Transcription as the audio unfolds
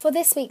For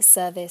this week's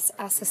service,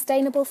 our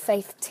Sustainable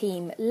Faith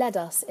team led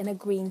us in a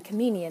green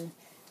communion.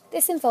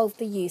 This involved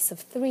the use of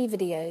 3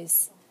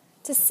 videos.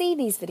 To see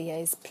these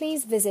videos,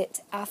 please visit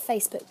our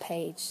Facebook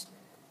page,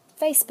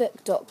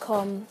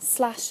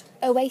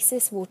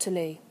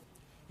 facebook.com/OasisWaterloo.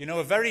 You know,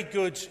 a very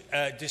good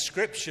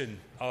description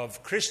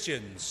of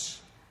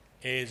Christians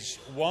is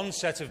one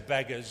set of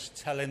beggars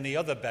telling the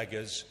other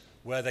beggars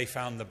where they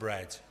found the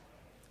bread.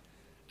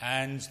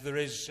 And there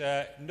is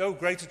no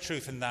greater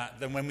truth in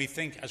that than when we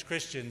think as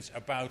Christians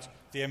about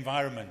the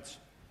environment.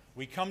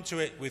 We come to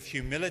it with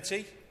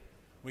humility.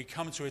 We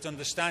come to it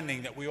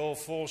understanding that we all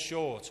fall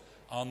short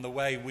on the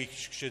way we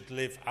should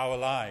live our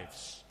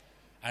lives.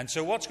 And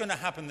so what's going to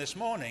happen this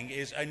morning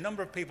is a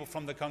number of people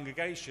from the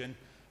congregation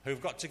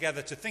who've got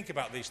together to think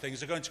about these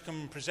things are going to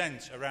come and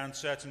present around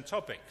certain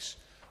topics.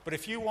 But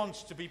if you want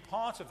to be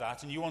part of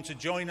that and you want to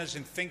join us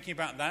in thinking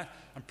about that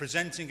and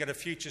presenting at a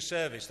future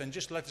service, then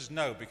just let us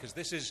know, because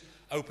this is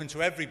open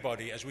to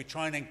everybody as we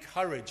try and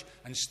encourage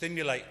and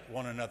stimulate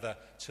one another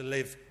to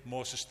live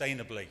more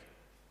sustainably.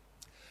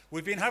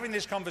 We've been having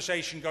this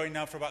conversation going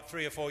now for about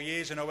 3 or 4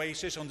 years in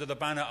Oasis under the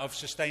banner of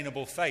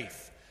Sustainable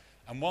Faith.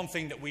 And one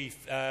thing that we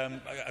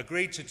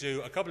agreed to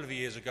do a couple of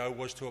years ago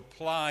was to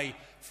apply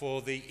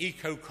for the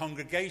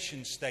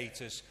eco-congregation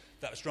status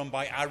that was run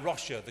by A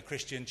Rocha, the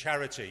Christian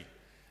charity.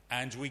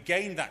 And we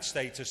gained that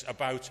status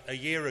about a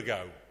year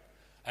ago.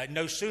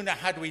 No sooner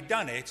had we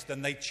done it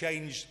than they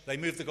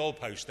moved the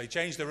goalposts, they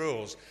changed the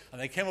rules, and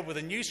they came up with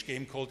a new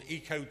scheme called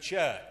Eco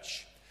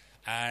Church.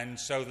 And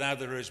so now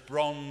there is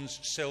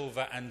bronze,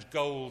 silver and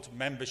gold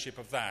membership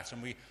of that.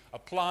 And we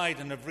applied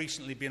and have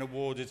recently been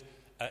awarded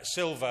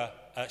silver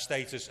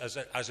status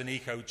as an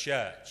Eco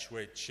Church,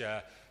 which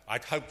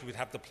I'd hoped we'd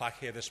have the plaque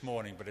here this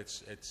morning, but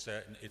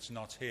it's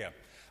not here.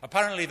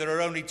 Apparently there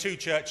are only 2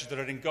 churches that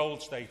are in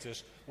gold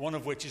status, one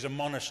of which is a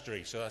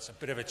monastery, so that's a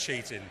bit of a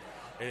cheat in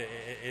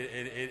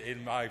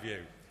my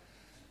view.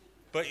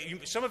 But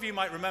some of you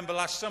might remember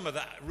last summer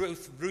that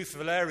Ruth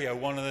Valerio,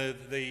 one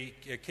of the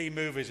key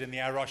movers in the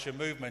A Rocha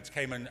movement,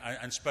 came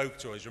and spoke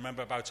to us.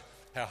 Remember about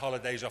her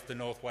holidays off the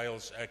North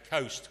Wales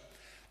coast.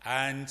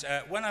 And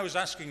when I was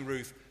asking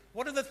Ruth,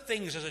 what are the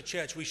things as a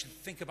church we should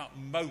think about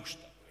most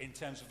in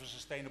terms of a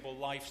sustainable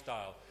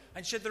lifestyle?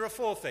 And she said there are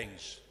 4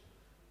 things.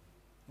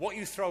 What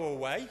you throw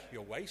away,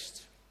 your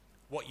waste,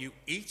 what you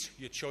eat,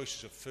 your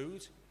choices of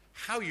food,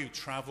 how you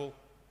travel,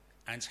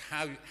 and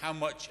how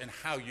much and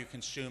how you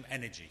consume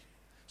energy.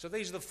 So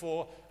these are the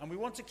 4, and we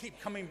want to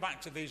keep coming back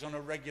to these on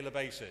a regular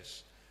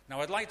basis. Now,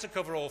 I'd like to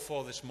cover all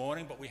 4 this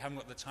morning, but we haven't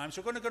got the time,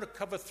 so we're going to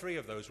cover 3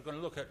 of those. We're going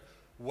to look at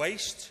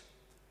waste,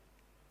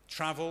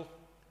 travel,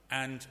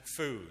 and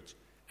food.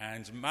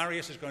 And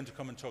Marius is going to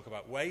come and talk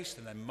about waste,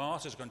 and then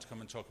Marta is going to come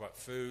and talk about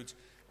food,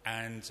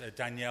 and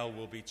Danielle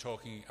will be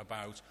talking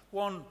about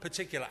one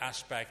particular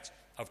aspect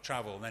of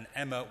travel, and then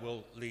Emma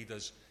will lead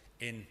us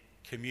in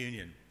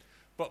communion.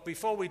 But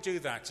before we do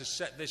that, to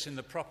set this in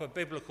the proper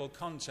biblical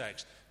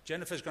context,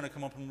 Jennifer's going to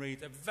come up and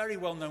read a very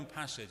well-known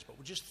passage, but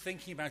we're just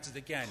thinking about it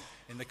again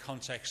in the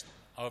context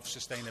of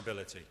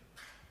sustainability.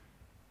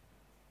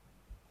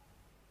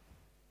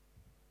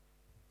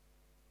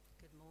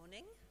 Good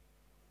morning.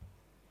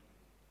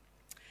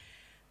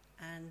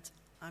 And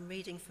I'm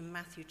reading from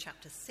Matthew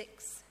chapter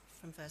 6,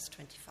 from verse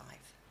 25.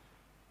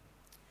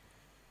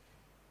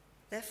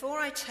 Therefore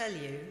I tell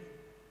you,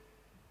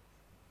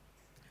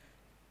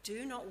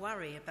 do not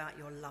worry about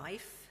your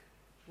life,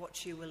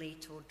 what you will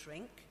eat or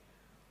drink,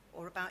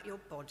 or about your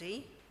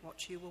body,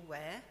 what you will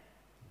wear.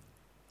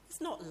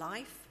 Is not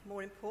life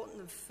more important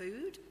than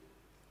food,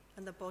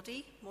 and the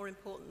body more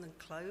important than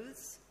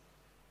clothes?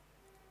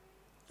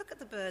 Look at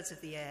the birds of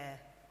the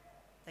air.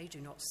 They do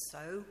not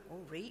sow or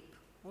reap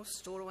or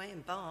store away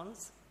in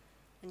barns,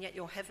 and yet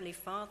your heavenly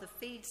Father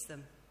feeds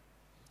them.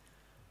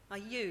 Are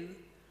you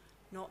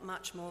not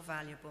much more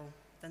valuable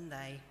than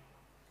they?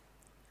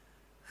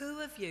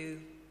 Who of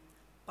you,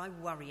 by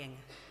worrying,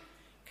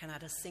 can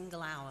add a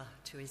single hour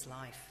to his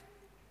life?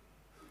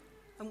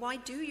 And why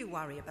do you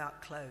worry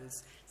about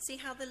clothes? See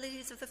how the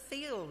lilies of the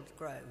field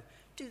grow.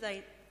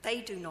 They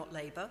do not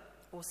labour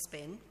or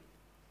spin.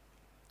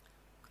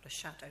 Got a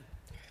shadow.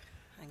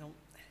 Hang on.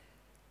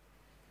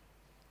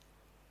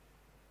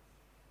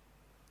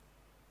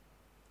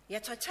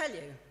 Yet I tell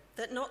you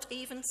that not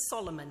even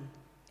Solomon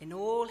in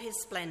all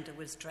his splendour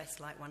was dressed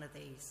like one of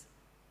these.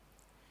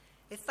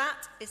 If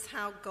that is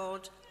how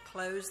God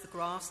clothes the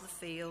grass of the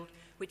field,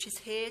 which is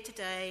here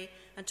today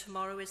and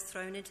tomorrow is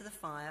thrown into the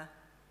fire,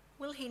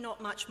 will he not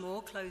much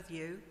more clothe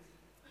you,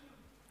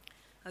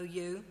 O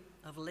you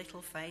of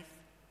little faith?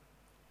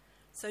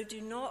 So do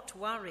not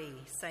worry,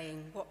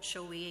 saying, what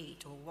shall we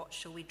eat, or what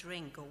shall we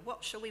drink, or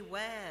what shall we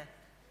wear?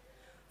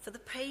 For the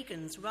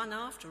pagans run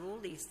after all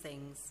these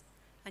things,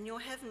 and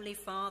your heavenly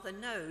Father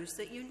knows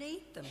that you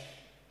need them.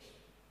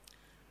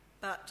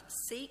 But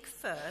seek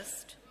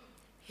first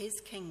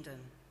his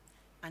kingdom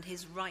and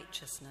his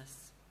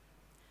righteousness,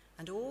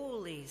 and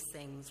all these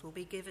things will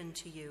be given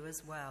to you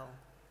as well.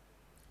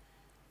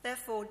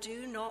 Therefore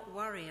do not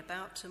worry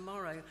about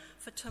tomorrow,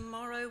 for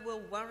tomorrow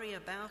will worry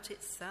about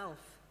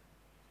itself.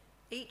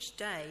 Each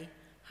day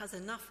has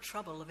enough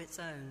trouble of its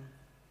own.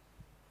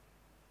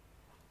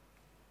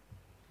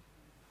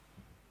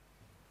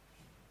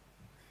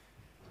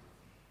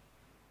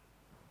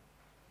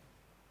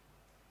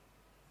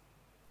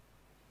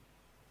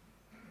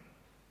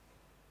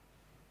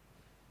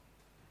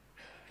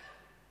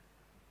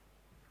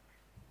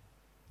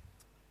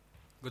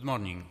 Good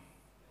morning.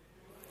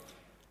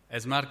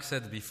 As Mark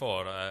said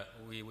before,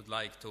 we would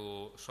like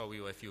to show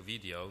you a few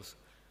videos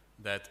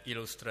that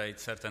illustrate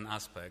certain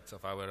aspects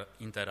of our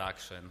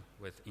interaction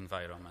with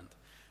environment.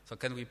 So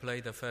can we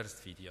play the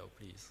first video,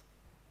 please?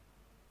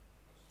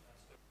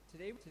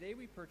 Today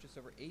we purchase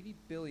over 80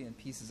 billion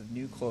pieces of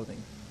new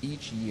clothing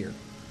each year.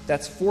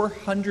 That's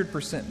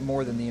 400%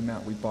 more than the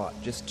amount we bought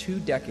just 2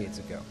 decades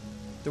ago.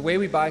 The way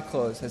we buy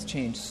clothes has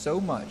changed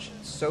so much,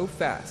 so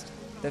fast,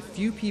 that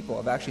few people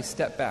have actually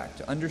stepped back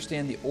to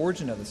understand the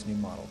origin of this new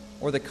model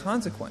or the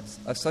consequence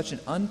of such an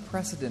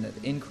unprecedented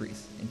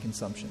increase in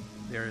consumption.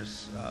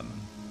 There's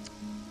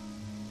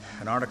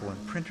an article in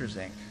Printers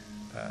Inc.,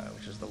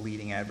 which is the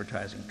leading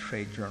advertising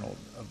trade journal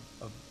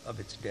of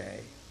its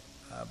day,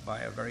 by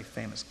a very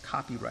famous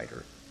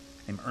copywriter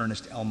named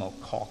Ernest Elmo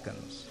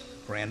Calkins,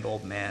 grand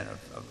old man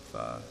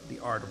of the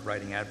art of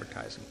writing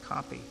advertising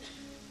copy.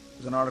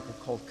 There's an article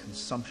called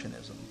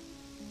Consumptionism.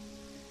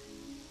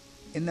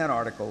 In that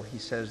article, he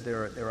says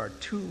there are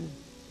 2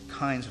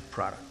 kinds of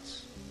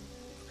products.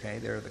 Okay,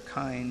 there are the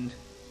kind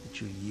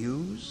that you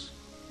use,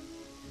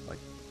 like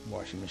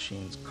washing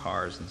machines,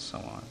 cars, and so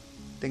on,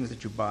 things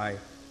that you buy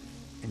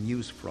and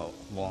use for a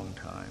long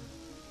time.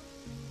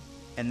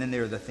 And then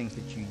there are the things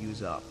that you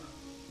use up,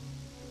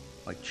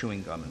 like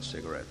chewing gum and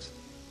cigarettes,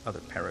 other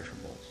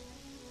perishables.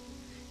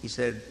 He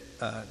said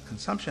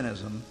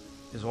consumptionism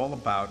is all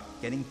about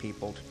getting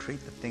people to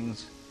treat the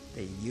things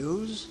they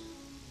use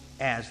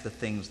as the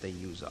things they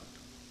use up.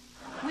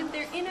 With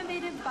their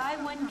innovative buy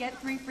one, get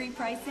 3 free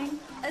pricing,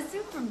 a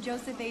suit from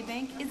Joseph A.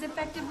 Bank is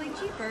effectively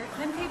cheaper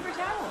than paper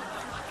towels.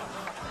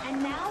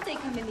 And now they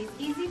come in these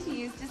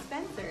easy-to-use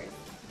dispensers.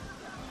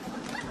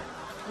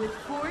 With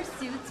 4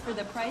 suits for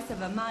the price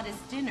of a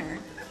modest dinner,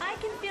 I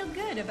can feel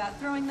good about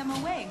throwing them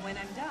away when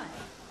I'm done.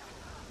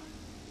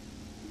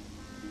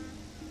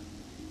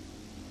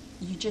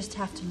 You just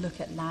have to look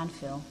at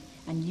landfill,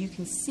 and you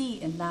can see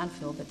in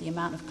landfill that the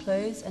amount of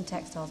clothes and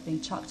textiles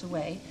being chucked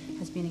away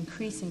has been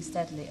increasing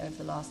steadily over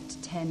the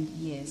last 10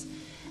 years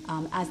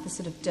as the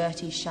sort of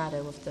dirty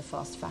shadow of the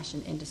fast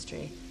fashion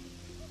industry.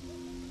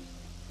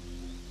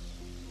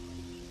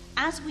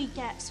 As we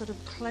get sort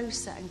of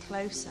closer and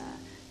closer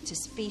to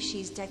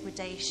species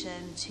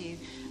degradation, to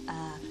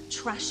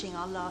trashing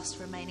our last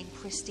remaining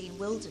pristine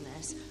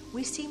wilderness,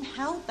 we seem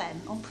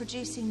hell-bent on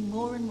producing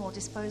more and more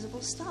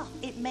disposable stuff.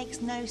 It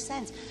makes no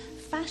sense.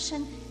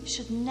 Fashion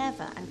should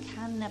never and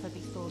can never be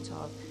thought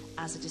of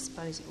as a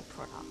disposable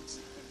product.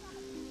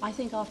 I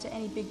think after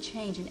any big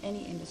change in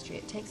any industry,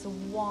 it takes a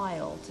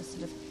while to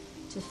sort of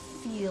to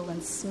feel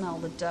and smell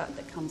the dirt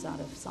that comes out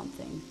of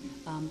something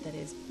that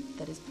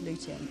is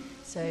polluting.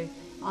 So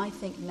I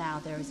think now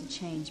there is a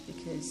change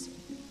because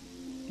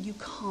you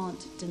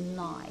can't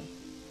deny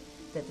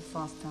that the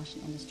fast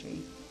fashion industry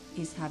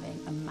is having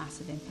a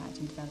massive impact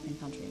in developing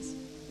countries.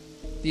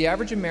 The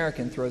average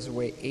American throws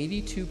away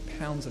 82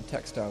 pounds of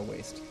textile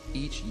waste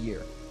each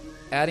year,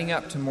 adding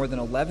up to more than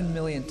 11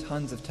 million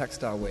tons of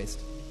textile waste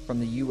from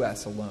the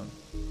U.S. alone.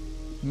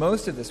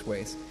 Most of this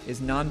waste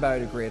is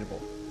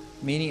non-biodegradable,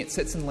 meaning it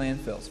sits in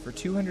landfills for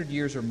 200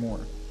 years or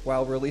more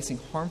while releasing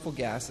harmful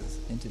gases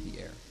into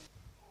the air.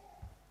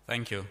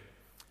 Thank you.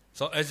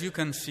 So as you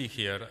can see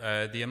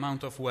here, the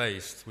amount of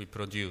waste we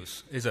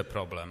produce is a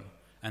problem,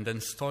 and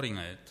then storing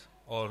it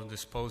or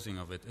disposing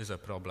of it is a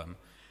problem.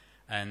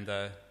 And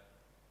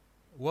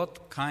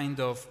what kind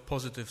of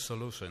positive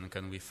solution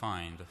can we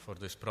find for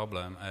this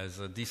problem as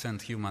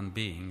decent human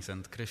beings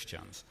and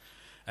Christians?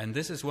 And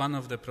this is one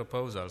of the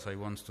proposals I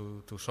want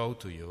to show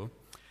to you.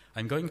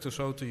 I'm going to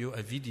show to you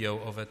a video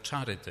of a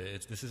charity.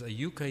 This is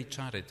a UK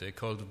charity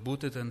called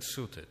Booted and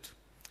Suited.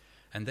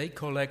 And they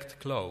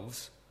collect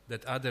clothes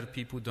that other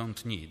people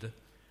don't need,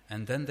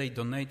 and then they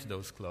donate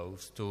those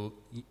clothes to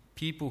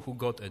people who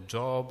got a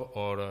job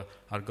or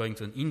are going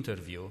to an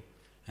interview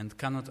and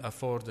cannot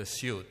afford a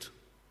suit.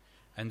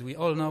 And we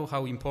all know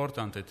how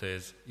important it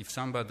is. If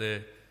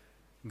somebody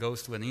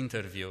goes to an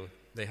interview,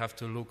 they have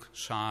to look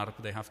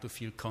sharp, they have to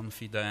feel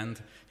confident,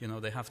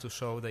 they have to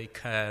show they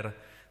care,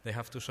 they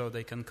have to show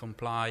they can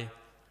comply.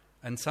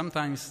 And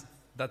sometimes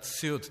that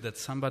suit that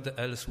somebody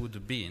else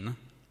would be in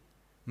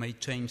may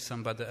change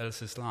somebody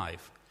else's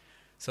life.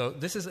 So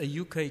this is a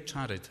UK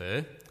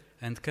charity,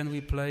 and can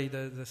we play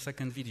the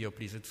second video,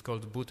 please? It's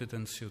called Booted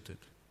and Suited.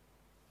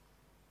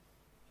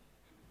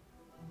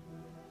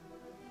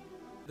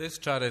 This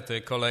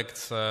charity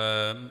collects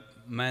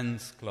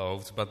men's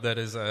clothes, but there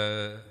is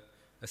a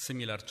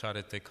similar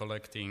charity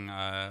collecting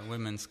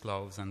women's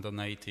clothes and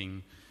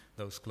donating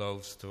those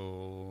clothes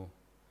to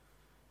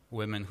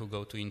women who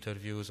go to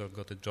interviews or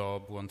got a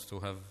job, want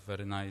to have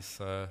very nice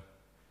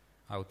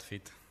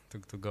outfit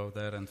to go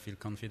there and feel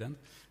confident.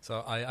 So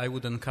I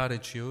would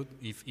encourage you,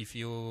 if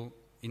you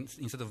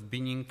instead of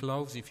binning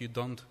clothes, if you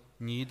don't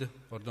need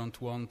or don't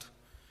want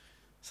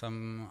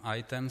some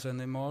items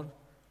anymore,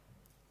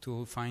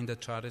 to find a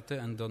charity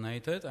and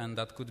donate it, and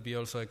that could be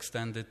also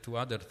extended to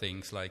other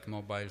things like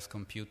mobiles,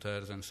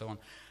 computers, and so on.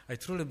 I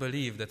truly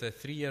believe that a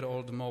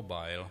 3-year-old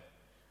mobile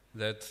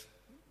that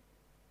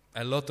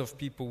a lot of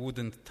people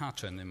wouldn't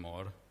touch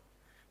anymore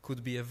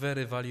could be a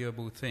very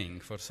valuable thing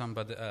for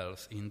somebody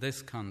else in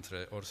this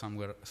country or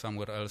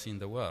somewhere else in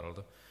the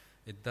world.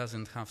 It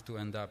doesn't have to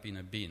end up in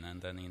a bin and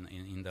then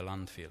in the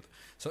landfill.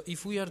 So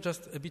if we are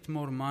just a bit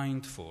more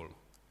mindful,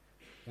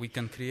 we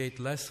can create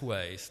less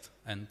waste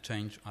and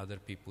change other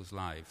people's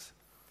lives.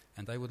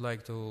 And I would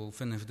like to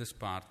finish this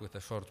part with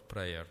a short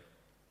prayer.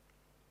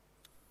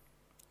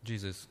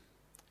 Jesus,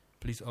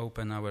 please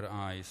open our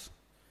eyes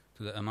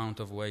to the amount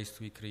of waste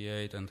we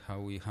create and how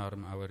we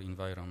harm our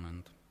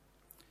environment.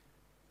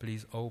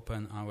 Please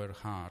open our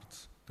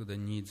hearts to the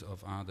needs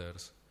of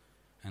others,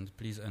 and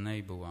please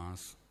enable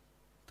us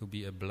to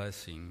be a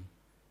blessing,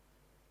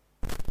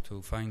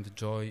 to find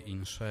joy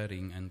in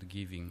sharing and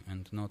giving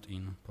and not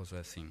in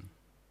possessing.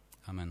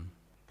 Amen.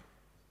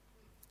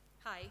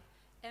 Hi.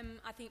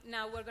 I think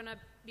now we're going to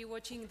be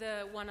watching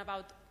the one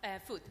about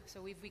food.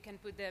 So if we can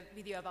put the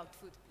video about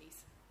food,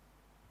 please.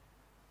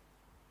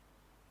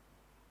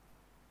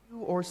 You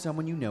or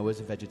someone you know is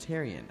a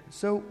vegetarian,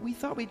 so we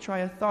thought we'd try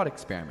a thought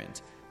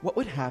experiment. What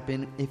would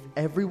happen if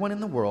everyone in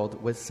the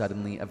world was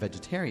suddenly a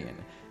vegetarian?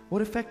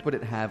 What effect would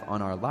it have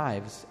on our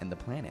lives and the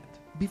planet?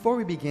 Before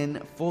we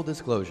begin, full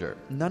disclosure,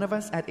 none of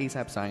us at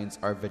ASAP Science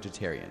are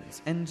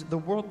vegetarians, and the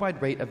worldwide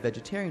rate of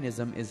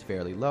vegetarianism is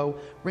fairly low,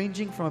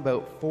 ranging from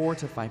about 4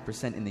 to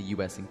 5% in the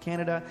US and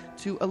Canada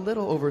to a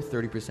little over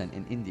 30%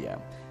 in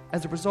India.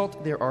 As a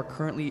result, there are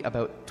currently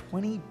about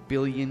 20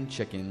 billion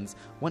chickens,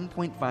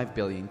 1.5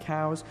 billion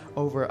cows,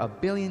 over 1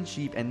 billion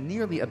sheep, and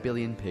nearly 1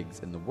 billion pigs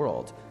in the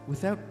world.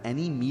 Without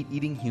any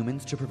meat-eating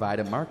humans to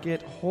provide a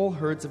market, whole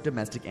herds of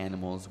domestic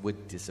animals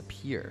would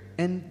disappear.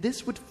 And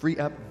this would free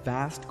up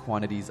vast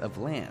quantities of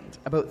land.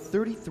 About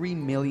 33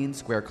 million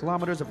square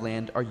kilometers of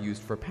land are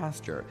used for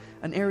pasture,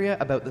 an area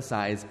about the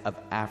size of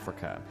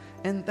Africa.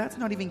 And that's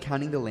not even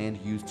counting the land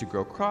used to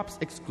grow crops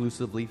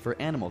exclusively for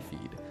animal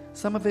feed.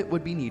 Some of it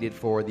would be needed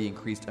for the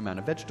increased amount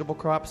of vegetable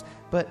crops,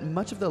 but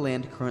much of the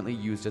land currently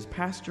used as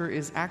pasture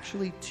is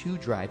actually too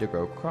dry to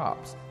grow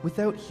crops.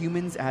 Without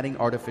humans adding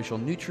artificial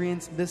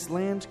nutrients, this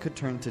land could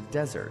turn to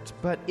desert,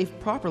 but if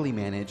properly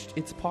managed,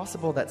 it's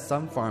possible that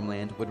some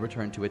farmland would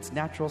return to its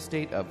natural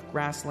state of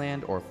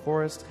grassland or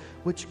forest,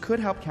 which could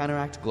help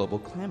counteract global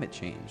climate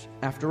change.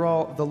 After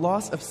all, the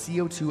loss of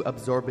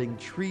CO2-absorbing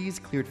trees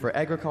cleared for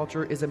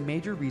agriculture is a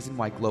major reason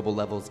why global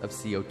levels of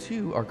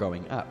CO2 are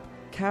going up.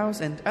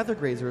 Cows and other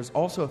grazers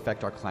also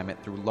affect our climate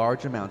through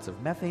large amounts of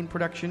methane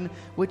production,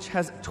 which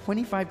has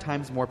 25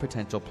 times more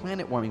potential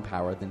planet-warming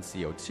power than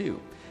CO2.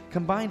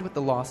 Combined with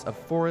the loss of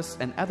forests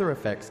and other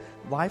effects,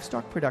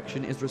 livestock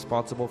production is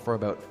responsible for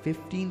about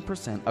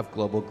 15% of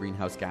global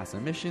greenhouse gas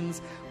emissions,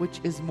 which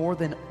is more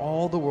than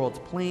all the world's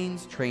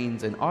planes,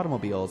 trains, and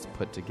automobiles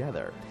put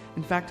together.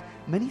 In fact,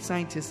 many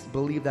scientists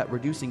believe that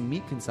reducing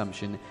meat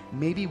consumption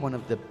may be one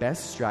of the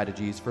best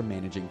strategies for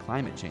managing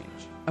climate change.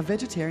 A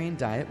vegetarian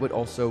diet would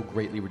also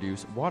greatly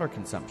reduce water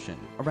consumption.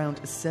 Around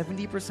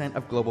 70%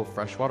 of global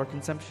freshwater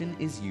consumption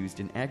is used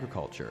in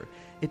agriculture.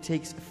 It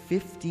takes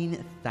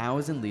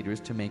 15,000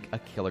 liters to make a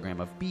kilogram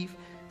of beef,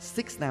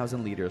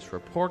 6,000 liters for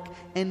pork,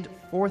 and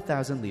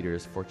 4,000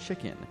 liters for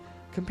chicken.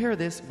 Compare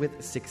this with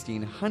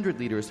 1,600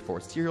 liters for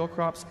cereal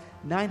crops,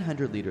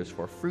 900 liters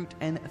for fruit,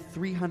 and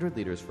 300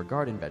 liters for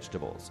garden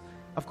vegetables.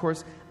 Of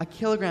course, a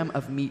kilogram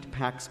of meat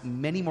packs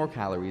many more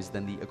calories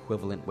than the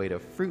equivalent weight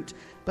of fruit,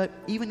 but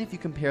even if you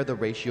compare the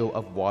ratio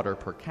of water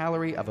per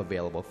calorie of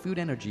available food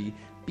energy,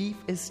 beef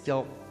is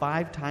still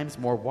 5 times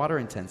more water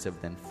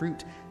intensive than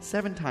fruit,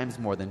 7 times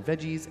more than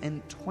veggies,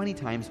 and 20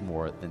 times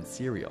more than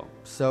cereal.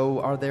 So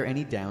are there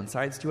any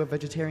downsides to a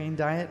vegetarian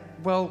diet?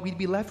 Well, we'd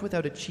be left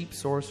without a cheap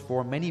source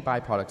for many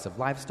byproducts of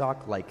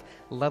livestock like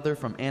leather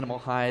from animal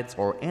hides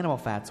or animal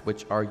fats,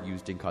 which are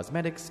used in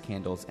cosmetics,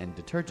 candles, and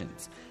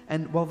detergents.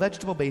 And while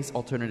vegetable-based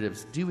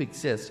alternatives do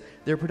exist,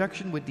 their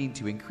production would need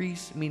to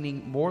increase,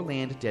 meaning more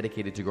land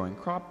dedicated to growing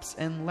crops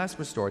and less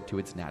restored to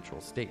its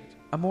natural state.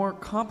 A more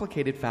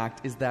complicated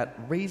fact is that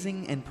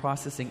raising and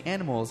processing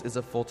animals is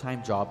a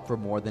full-time job for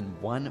more than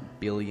 1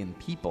 billion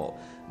people,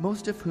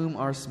 most of whom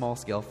are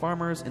small-scale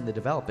farmers in the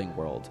developing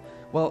world.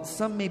 While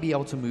some may be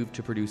able to move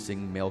to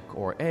producing milk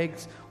or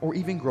eggs, or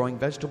even growing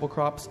vegetable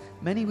crops,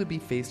 many would be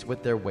faced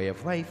with their way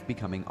of life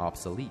becoming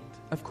obsolete.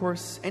 Of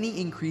course, any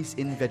increase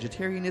in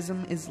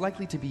vegetarianism is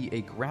likely to be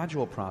a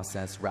gradual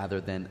process rather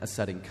than a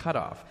sudden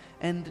cutoff,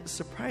 and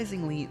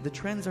surprisingly, the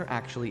trends are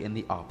actually in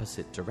the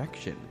opposite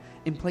direction.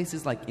 In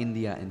places like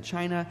India and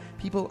China,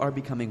 people are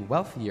becoming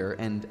wealthier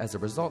and, as a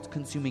result,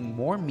 consuming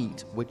more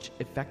meat, which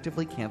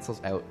effectively cancels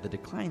out the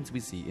declines we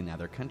see in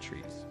other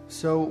countries.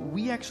 So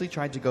we actually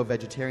tried to go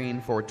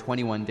vegetarian for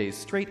 21 days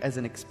straight as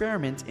an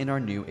experiment in our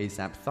new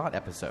ASAP Thought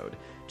episode.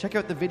 Check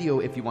out the video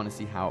if you want to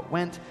see how it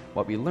went,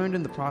 what we learned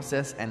in the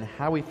process, and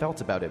how we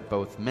felt about it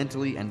both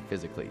mentally and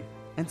physically.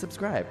 and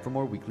subscribe for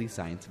more weekly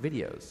science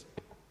videos.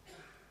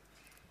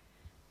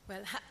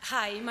 Well,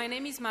 hi, my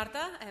name is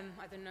Marta.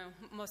 I don't know,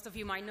 most of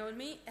you might know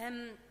me.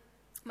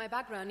 My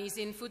background is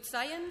in food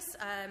science.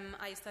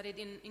 I studied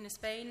in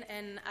Spain,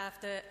 and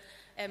after,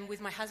 with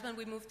my husband,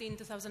 we moved in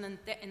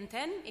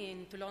 2010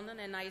 into London,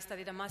 and I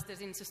studied a master's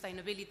in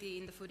sustainability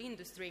in the food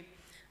industry.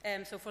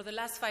 So for the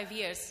last 5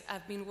 years,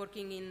 I've been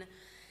working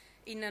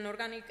in an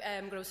organic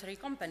grocery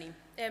company.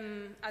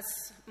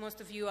 As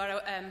most of you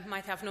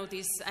might have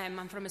noticed,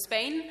 I'm from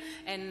Spain,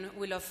 and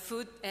we love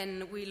food,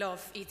 and we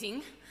love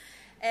eating.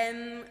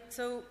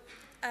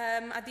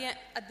 At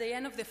the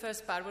end of the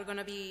first part, we're going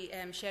to be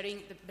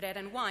sharing the bread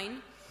and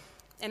wine.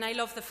 And I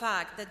love the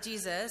fact that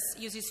Jesus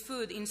uses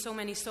food in so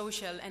many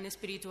social and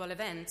spiritual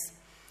events.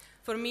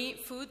 For me,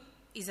 food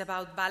is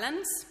about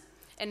balance.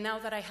 And now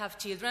that I have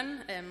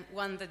children,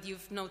 one that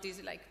you've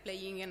noticed like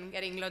playing and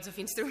getting lots of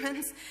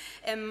instruments,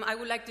 I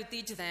would like to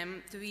teach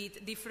them to eat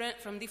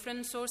from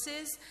different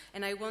sources,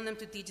 and I want them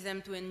to teach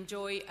them to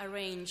enjoy a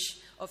range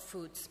of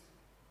foods.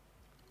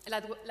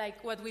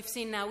 Like what we've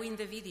seen now in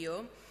the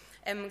video,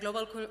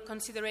 global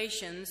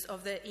considerations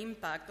of the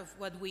impact of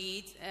what we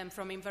eat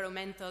from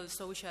environmental,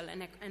 social,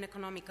 and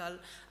economical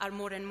are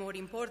more and more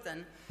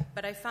important.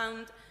 But I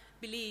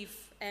really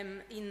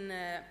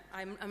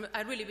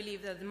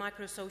believe that the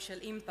macro-social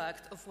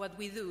impact of what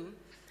we do,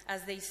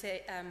 as they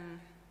say,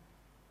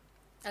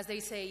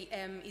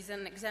 is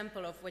an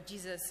example of what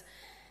Jesus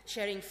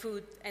sharing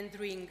food and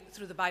drink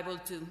through the Bible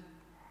too.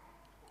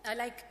 I'm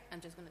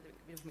just going to drink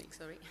a bit of milk,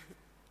 sorry.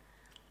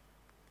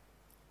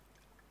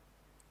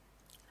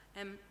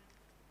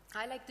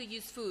 I like to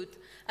use food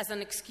as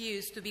an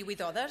excuse to be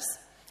with others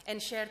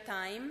and share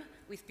time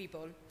with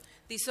people.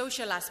 The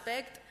social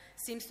aspect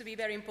seems to be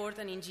very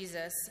important in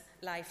Jesus'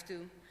 life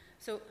too.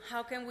 So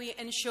how can we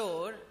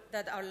ensure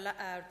that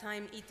our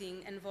time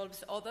eating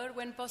involves others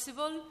when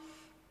possible?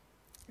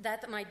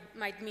 That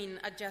might mean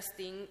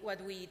adjusting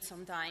what we eat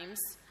sometimes.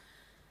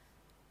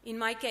 In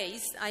my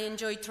case, I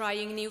enjoy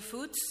trying new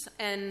foods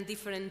and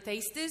different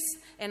tastes,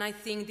 and I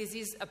think this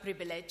is a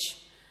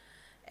privilege.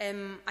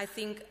 I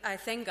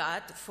thank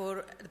God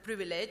for the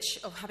privilege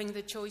of having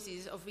the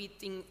choices of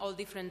eating all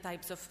different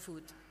types of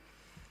food.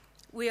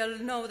 We all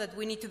know that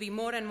we need to be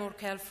more and more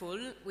careful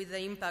with the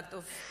impact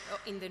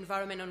in the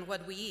environment on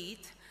what we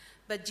eat,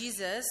 but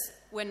Jesus,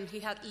 when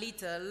he had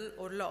little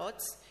or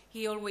lots,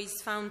 he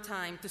always found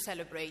time to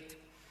celebrate.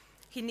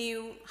 He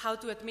knew how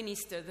to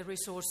administer the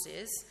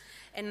resources,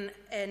 and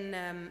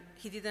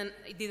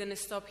it didn't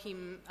stop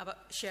him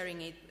about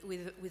sharing it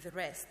with the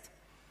rest.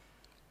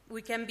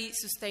 We can be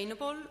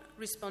sustainable,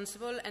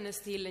 responsible, and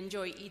still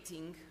enjoy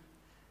eating.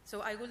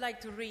 So I would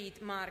like to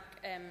read Mark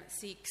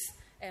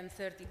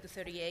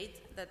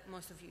 6:30-38, that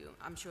most of you,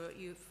 I'm sure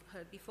you've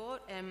heard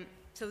before.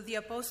 So the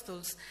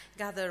apostles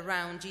gathered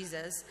around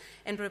Jesus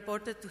and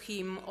reported to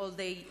him all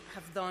they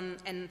have done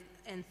and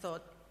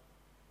thought.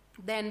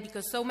 Then,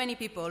 because so many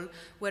people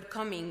were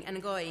coming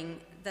and going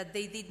that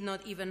they did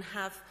not even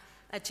have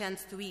a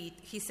chance to eat,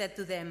 he said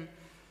to them,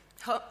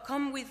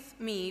 "Come with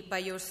me by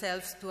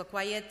yourselves to a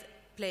quiet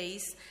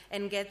place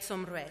and get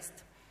some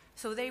rest."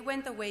 So they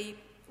went away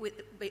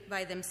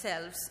by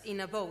themselves in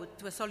a boat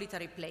to a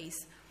solitary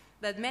place.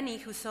 But many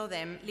who saw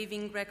them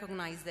leaving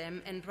recognized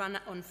them and ran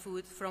on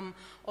foot from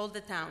all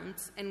the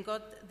towns and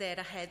got there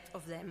ahead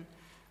of them.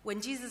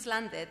 When Jesus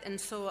landed and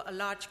saw a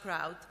large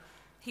crowd,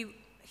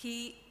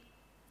 he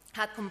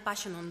had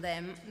compassion on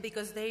them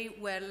because they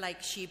were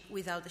like sheep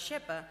without a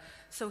shepherd.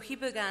 So he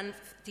began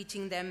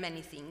teaching them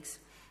many things.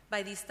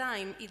 By this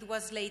time, it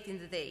was late in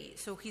the day,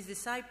 so his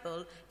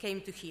disciple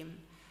came to him.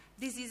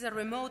 "This is a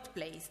remote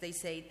place," they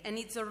said, "and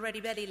it's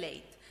already very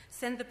late.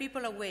 Send the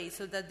people away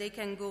so that they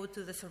can go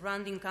to the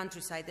surrounding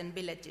countryside and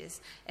villages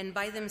and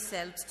buy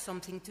themselves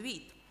something to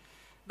eat."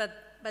 But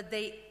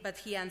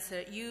he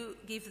answered, "You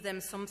give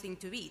them something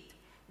to eat."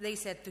 They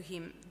said to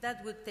him,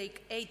 "That would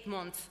take 8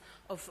 months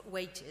of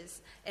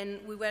wages,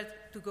 and we were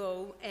to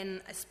go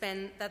and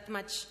spend that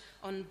much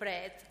on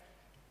bread.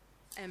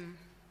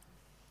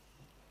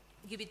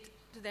 Give it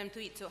to them to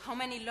eat. So how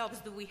many loaves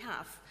do we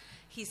have?"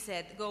 He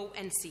said, "Go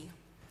and see."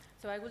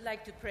 So I would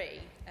like to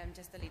pray,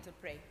 just a little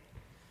pray.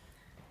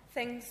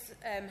 Thanks,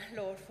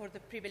 Lord, for the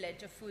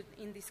privilege of food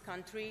in this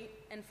country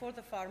and for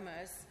the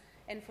farmers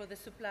and for the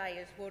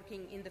suppliers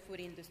working in the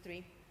food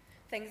industry.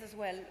 Thanks as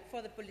well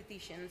for the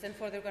politicians and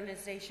for the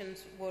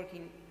organizations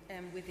working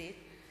with it.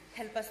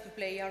 Help us to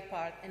play our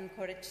part and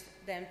encourage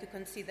them to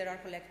consider our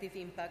collective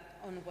impact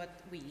on what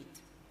we eat.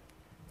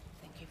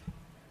 Thank you.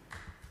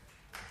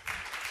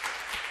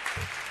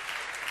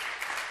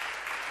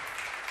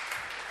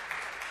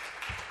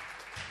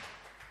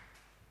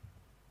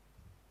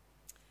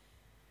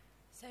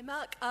 So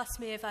Mark asked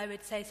me if I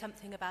would say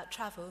something about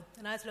travel,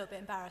 and I was a little bit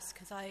embarrassed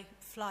because I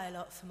fly a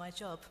lot for my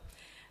job.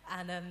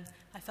 And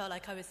I felt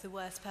like I was the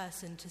worst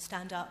person to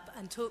stand up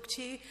and talk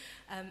to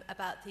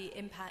about the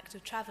impact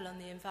of travel on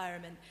the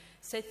environment.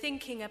 So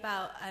thinking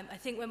about, I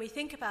think when we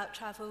think about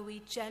travel,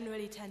 we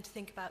generally tend to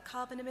think about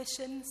carbon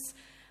emissions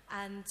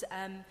and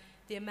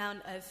the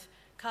amount of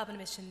carbon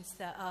emissions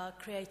that are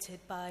created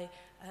by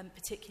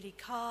particularly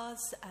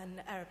cars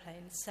and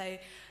aeroplanes. So,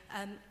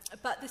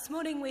 but this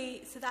morning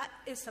so that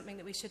is something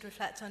that we should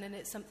reflect on, and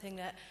it's something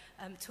that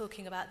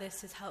talking about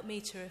this has helped me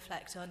to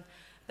reflect on.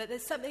 But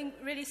there's something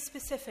really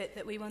specific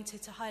that we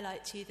wanted to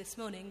highlight to you this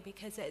morning,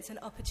 because it's an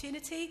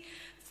opportunity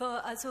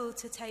for us all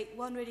to take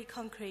one really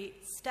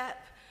concrete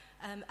step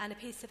and a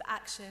piece of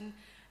action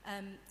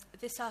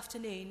this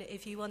afternoon,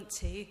 if you want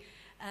to,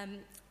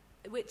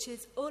 which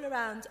is all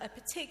around a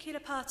particular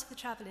part of the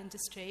travel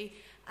industry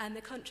and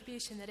the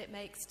contribution that it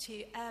makes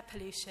to air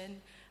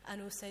pollution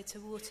and also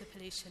to water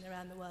pollution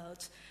around the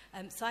world.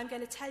 So I'm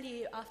going to tell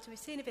you, after we've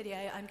seen a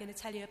video, I'm going to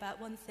tell you about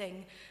one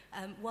thing,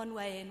 one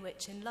way in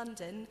which in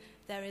London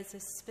there is a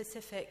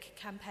specific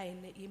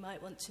campaign that you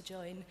might want to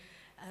join.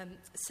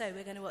 So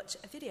we're going to watch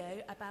a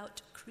video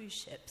about cruise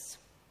ships.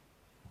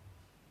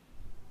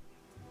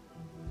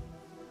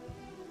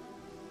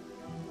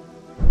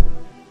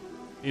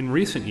 In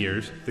recent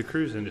years, the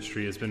cruise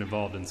industry has been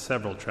involved in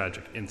several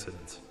tragic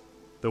incidents,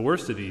 the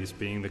worst of these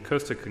being the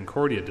Costa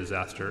Concordia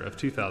disaster of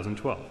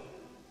 2012.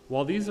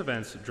 While these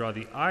events draw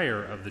the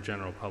ire of the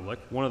general public,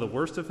 one of the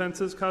worst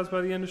offenses caused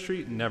by the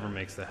industry never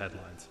makes the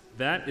headlines.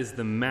 That is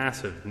the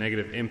massive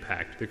negative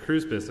impact the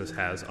cruise business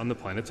has on the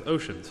planet's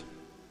oceans.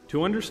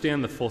 To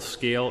understand the full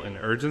scale and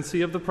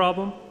urgency of the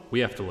problem, we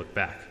have to look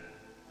back.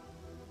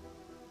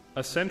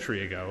 A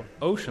century ago,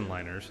 ocean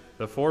liners,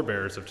 the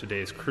forebears of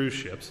today's cruise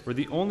ships, were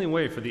the only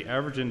way for the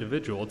average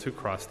individual to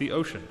cross the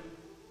ocean.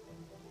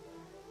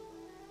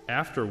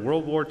 After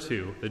World War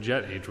II, the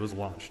jet age was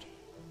launched.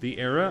 The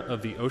era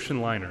of the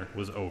ocean liner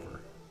was over.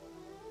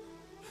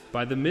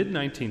 By the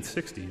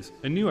mid-1960s,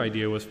 a new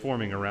idea was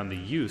forming around the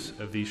use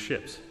of these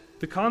ships.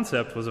 The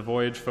concept was a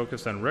voyage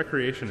focused on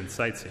recreation and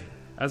sightseeing,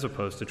 as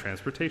opposed to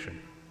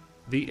transportation.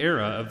 The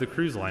era of the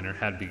cruise liner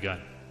had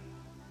begun.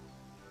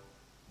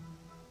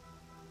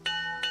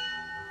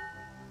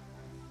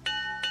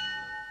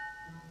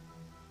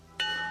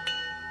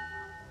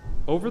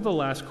 Over the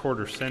last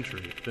quarter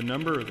century, the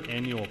number of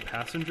annual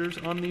passengers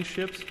on these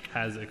ships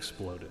has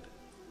exploded.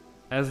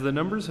 As the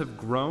numbers have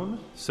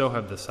grown, so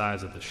have the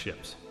size of the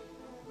ships.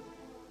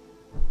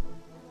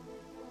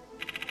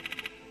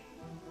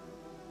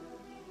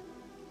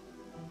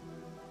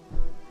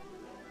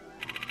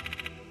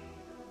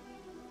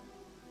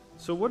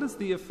 So what is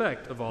the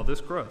effect of all this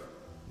growth?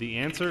 The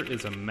answer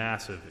is a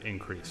massive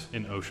increase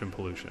in ocean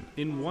pollution.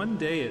 In one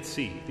day at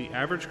sea, the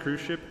average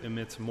cruise ship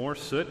emits more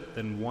soot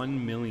than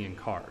 1 million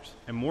cars,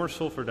 and more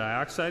sulfur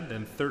dioxide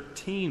than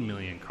 13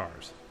 million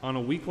cars. On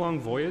a week-long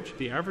voyage,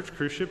 the average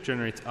cruise ship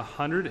generates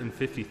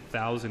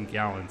 150,000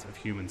 gallons of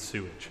human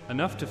sewage,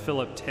 enough to fill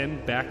up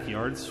 10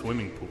 backyard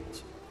swimming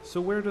pools. So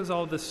where does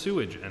all this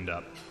sewage end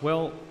up?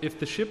 Well,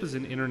 if the ship is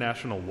in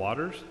international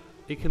waters,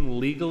 it can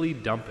legally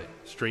dump it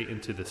straight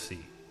into the sea.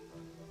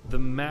 The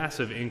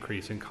massive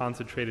increase in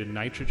concentrated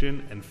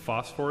nitrogen and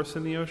phosphorus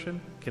in the ocean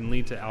can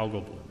lead to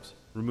algal blooms,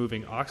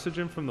 removing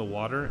oxygen from the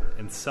water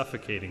and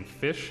suffocating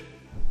fish,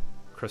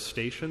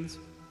 crustaceans,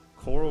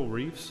 coral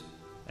reefs,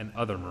 and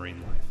other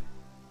marine life.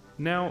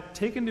 Now,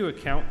 take into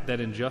account that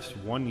in just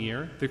 1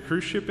 year, the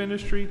cruise ship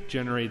industry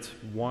generates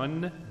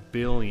 1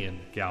 billion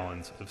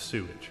gallons of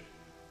sewage.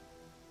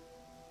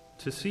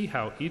 To see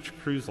how each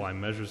cruise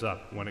line measures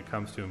up when it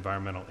comes to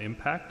environmental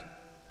impact,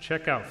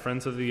 check out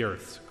Friends of the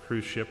Earth's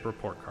cruise ship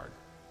report card.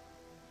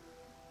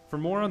 For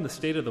more on the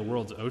state of the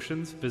world's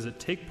oceans, visit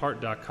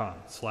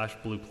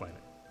takepart.com/blueplanet.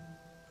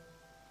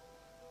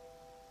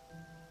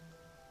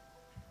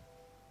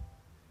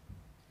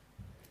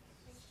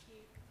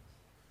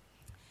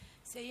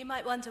 So you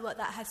might wonder what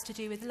that has to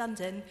do with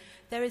London.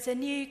 There is a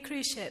new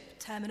cruise ship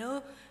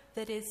terminal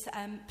that is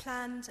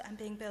planned and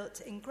being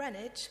built in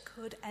Greenwich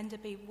called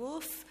Enderby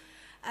Wharf.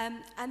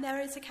 And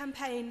there is a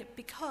campaign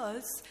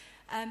because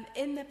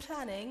in the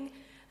planning,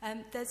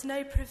 there's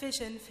no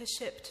provision for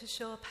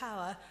ship-to-shore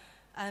power,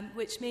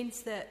 which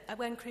means that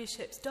when cruise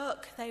ships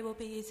dock, they will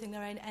be using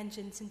their own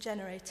engines and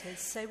generators.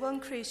 So one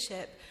cruise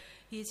ship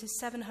uses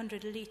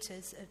 700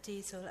 litres of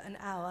diesel an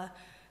hour.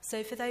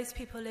 So for those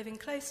people living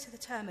close to the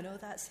terminal,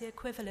 that's the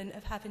equivalent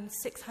of having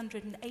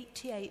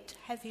 688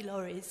 heavy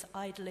lorries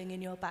idling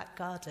in your back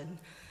garden.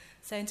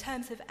 So in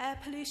terms of air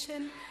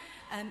pollution,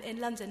 in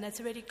London, there's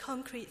a really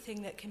concrete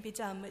thing that can be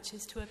done, which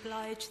is to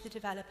oblige the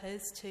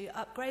developers to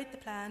upgrade the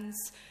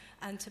plans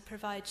and to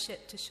provide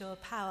ship-to-shore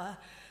power.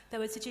 There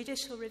was a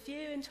judicial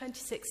review in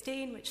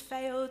 2016 which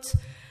failed,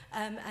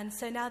 and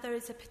so now there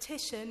is a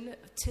petition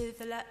to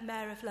the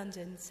Mayor of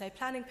London. So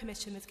planning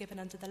permission was given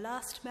under the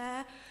last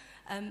mayor.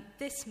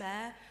 This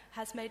mayor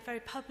has made very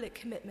public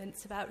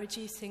commitments about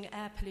reducing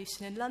air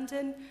pollution in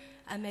London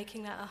and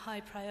making that a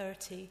high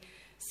priority.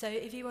 So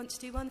if you want to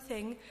do one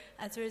thing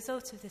as a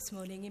result of this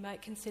morning, you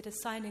might consider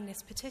signing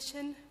this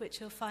petition, which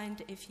you'll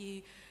find if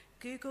you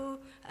Google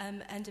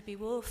Enderby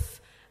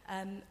Wharf,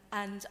 and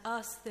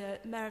ask the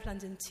Mayor of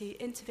London to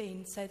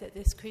intervene so that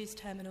this cruise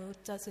terminal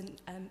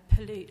doesn't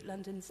pollute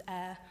London's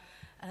air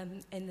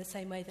in the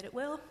same way that it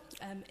will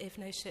if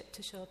no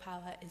ship-to-shore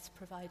power is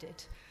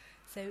provided.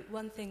 So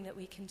one thing that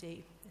we can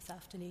do this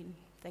afternoon.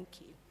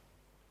 Thank you.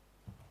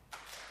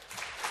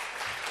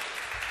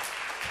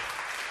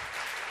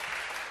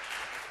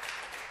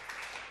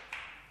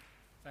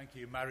 Thank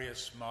you,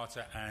 Marius,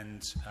 Marta,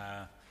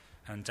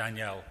 and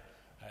Danielle.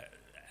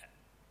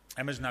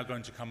 Emma's now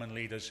going to come and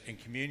lead us in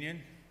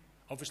communion.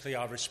 Obviously,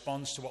 our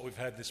response to what we've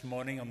heard this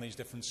morning on these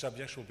different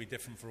subjects will be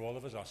different for all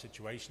of us. Our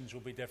situations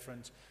will be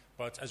different.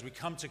 But as we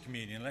come to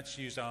communion, let's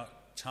use our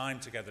time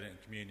together in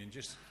communion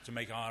just to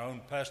make our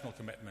own personal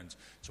commitment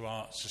to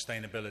our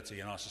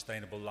sustainability and our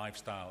sustainable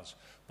lifestyles.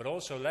 But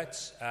also,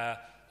 let's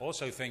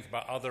also think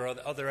about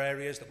other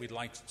areas that we'd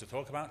like to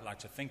talk about, like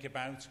to think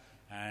about,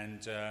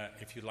 and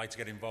if you'd like to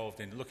get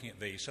involved in looking at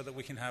these so that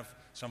we can have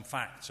some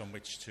facts on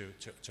which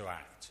to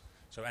act.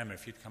 So, Emma,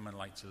 if you'd come and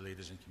like to lead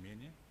us in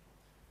communion.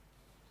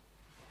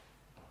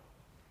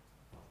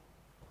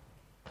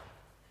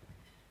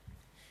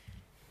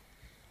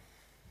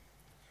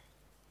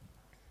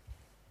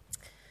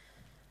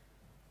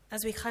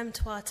 As we come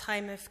to our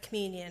time of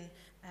communion,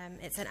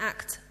 it's an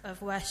act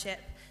of worship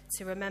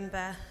to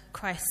remember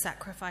Christ's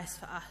sacrifice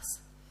for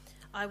us.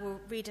 I will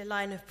read a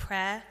line of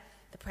prayer,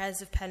 the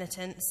prayers of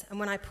penitence, and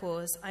when I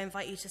pause, I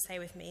invite you to say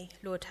with me,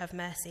 Lord, have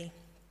mercy.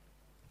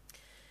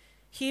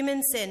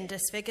 Human sin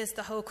disfigures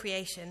the whole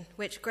creation,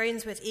 which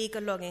groans with eager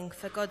longing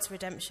for God's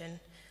redemption.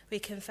 We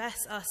confess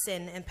our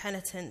sin in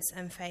penitence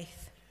and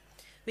faith.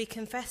 We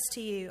confess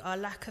to you our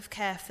lack of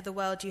care for the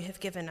world you have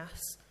given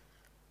us.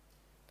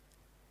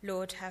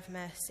 Lord, have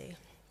mercy.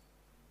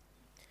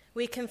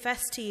 We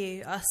confess to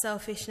you our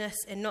selfishness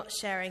in not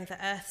sharing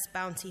the earth's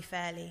bounty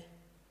fairly.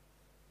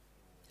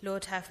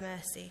 Lord, have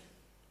mercy.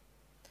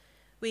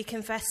 We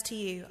confess to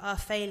you our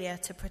failure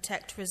to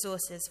protect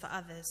resources for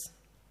others.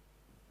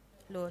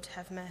 Lord,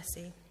 have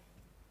mercy.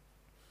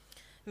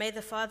 May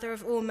the Father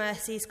of all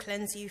mercies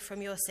cleanse you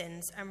from your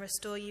sins and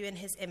restore you in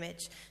his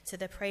image to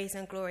the praise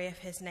and glory of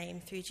his name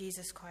through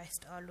Jesus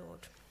Christ our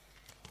Lord.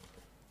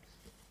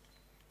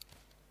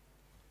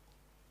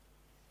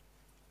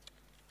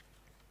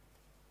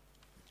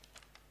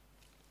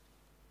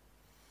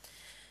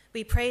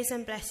 We praise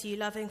and bless you,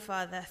 loving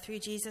Father, through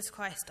Jesus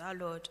Christ our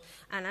Lord,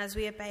 and as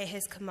we obey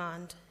his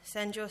command,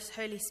 send your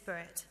Holy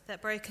Spirit,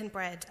 that broken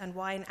bread and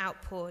wine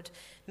outpoured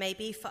may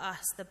be for us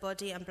the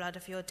body and blood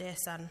of your dear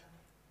Son.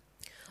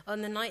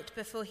 On the night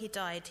before he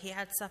died, he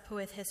had supper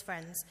with his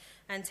friends,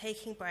 and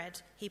taking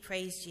bread, he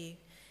praised you.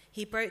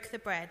 He broke the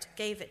bread,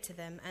 gave it to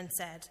them, and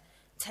said,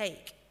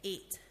 "Take,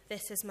 eat,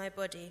 this is my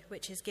body,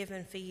 which is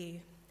given for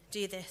you.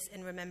 Do this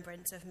in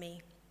remembrance of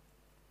me."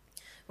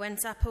 When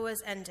supper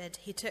was ended,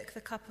 he took the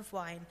cup of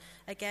wine.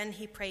 Again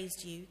he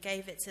praised you,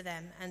 gave it to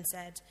them, and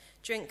said,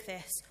 "Drink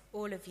this,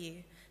 all of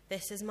you.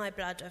 This is my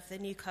blood of the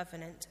new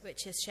covenant,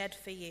 which is shed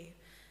for you,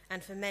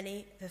 and for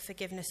many the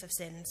forgiveness of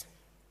sins.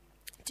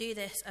 Do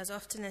this as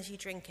often as you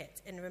drink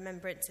it in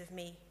remembrance of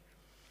me."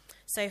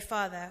 So,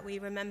 Father, we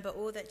remember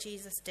all that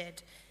Jesus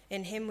did.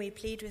 In him we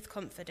plead with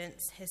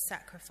confidence his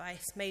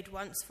sacrifice, made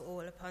once for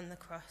all upon the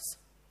cross.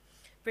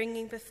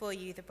 Bringing before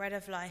you the bread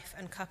of life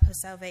and cup of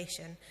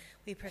salvation,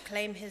 we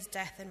proclaim his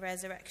death and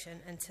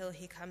resurrection until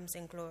he comes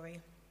in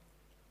glory.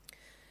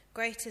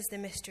 Great is the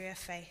mystery of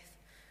faith.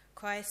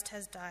 Christ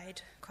has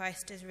died,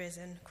 Christ is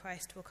risen,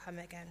 Christ will come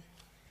again.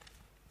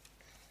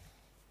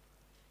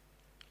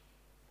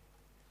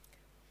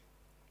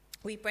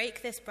 We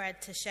break this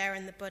bread to share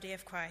in the body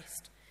of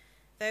Christ.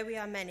 Though we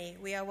are many,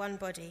 we are one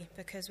body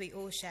because we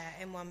all share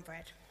in one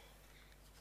bread.